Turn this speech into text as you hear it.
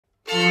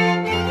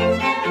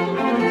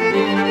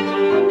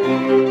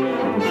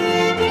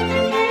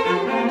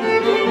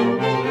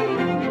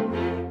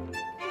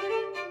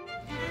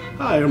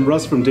I'm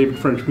Russ from David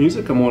French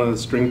Music. I'm one of the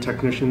string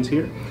technicians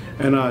here,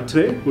 and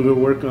today we're going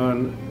to work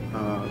on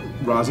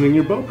rosining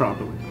your bow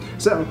properly.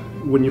 So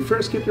when you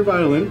first get your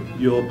violin,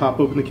 you'll pop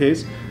open the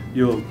case,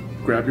 you'll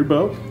grab your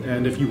bow,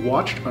 and if you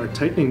watched our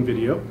tightening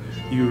video,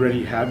 you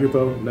already have your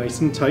bow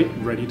nice and tight,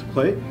 ready to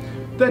play.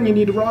 Then you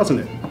need to rosin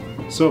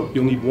it. So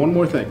you'll need one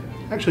more thing,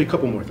 actually a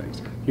couple more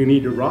things. You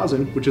need your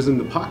rosin, which is in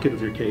the pocket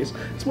of your case,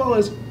 as well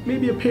as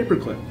maybe a paper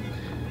clip.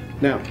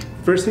 Now,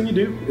 first thing you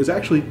do is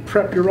actually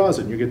prep your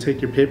rosin. You're going to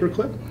take your paper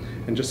clip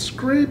and just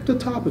scrape the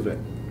top of it.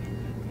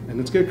 And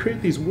it's going to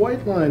create these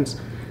white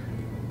lines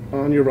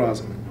on your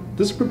rosin.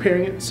 This is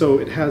preparing it so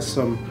it has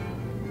some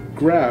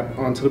grab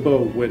onto the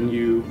bow when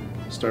you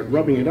start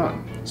rubbing it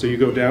on. So you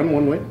go down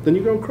one way, then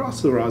you go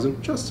across the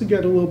rosin just to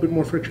get a little bit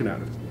more friction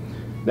out of it.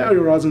 Now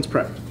your rosin's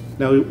prepped.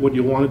 Now what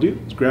you'll want to do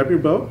is grab your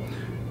bow.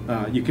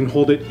 You can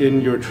hold it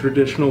in your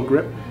traditional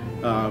grip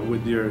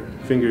with your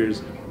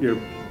fingers, your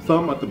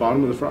thumb at the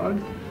bottom of the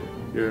frog,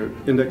 your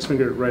index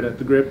finger right at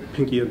the grip,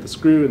 pinky at the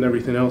screw, and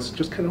everything else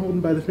just kind of holding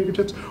by the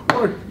fingertips,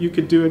 or you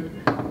could do it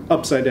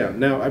upside down.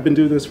 Now, I've been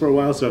doing this for a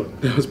while, so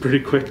that was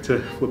pretty quick to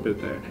flip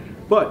it there.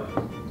 But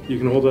you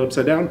can hold it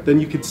upside down, then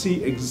you can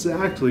see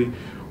exactly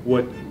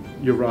what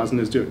your rosin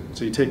is doing.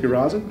 So you take your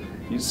rosin,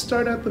 you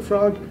start at the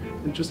frog,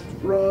 and just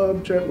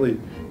rub gently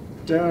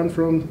down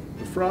from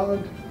the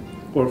frog,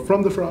 or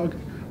from the frog,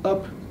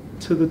 up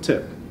to the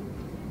tip.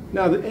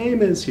 Now the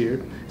aim is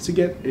here is to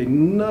get a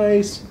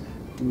nice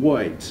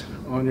white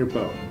on your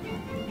bow,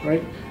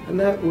 right? And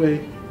that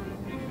way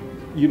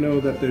you know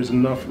that there's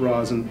enough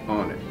rosin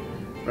on it,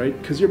 right?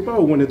 Because your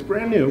bow, when it's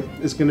brand new,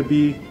 is going to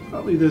be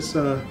probably this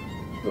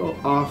little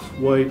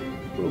off-white,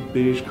 little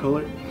beige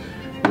color.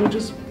 And you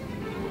just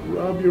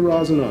rub your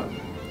rosin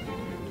on.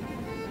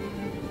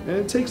 And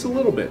it takes a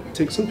little bit. It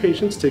takes some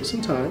patience, takes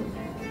some time.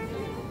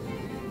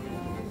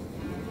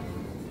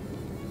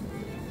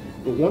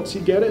 But once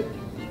you get it,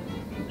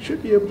 you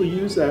should be able to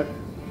use that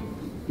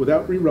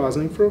without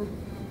re-rosining for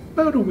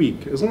about a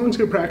week, as long as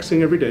you're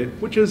practicing every day,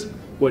 which is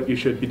what you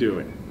should be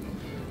doing.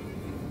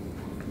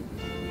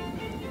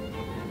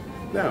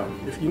 Now,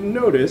 if you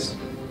notice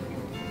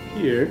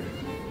here,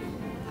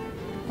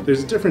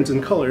 there's a difference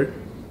in color.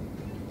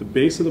 The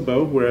base of the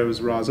bow, where I was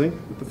rosining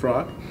with the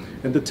frog,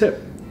 and the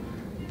tip.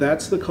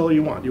 That's the color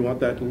you want. You want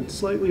that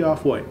slightly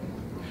off-white.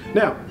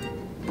 Now,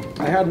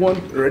 I had one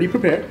already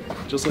prepared,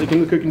 just like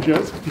in the cooking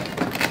shows.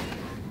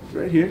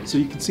 Right here, so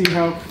you can see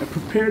how a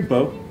prepared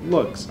bow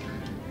looks.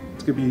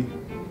 It's going to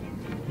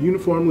be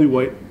uniformly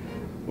white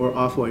or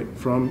off-white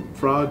from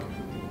frog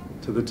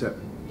to the tip.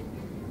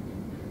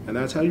 And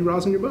that's how you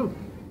rosin your bow.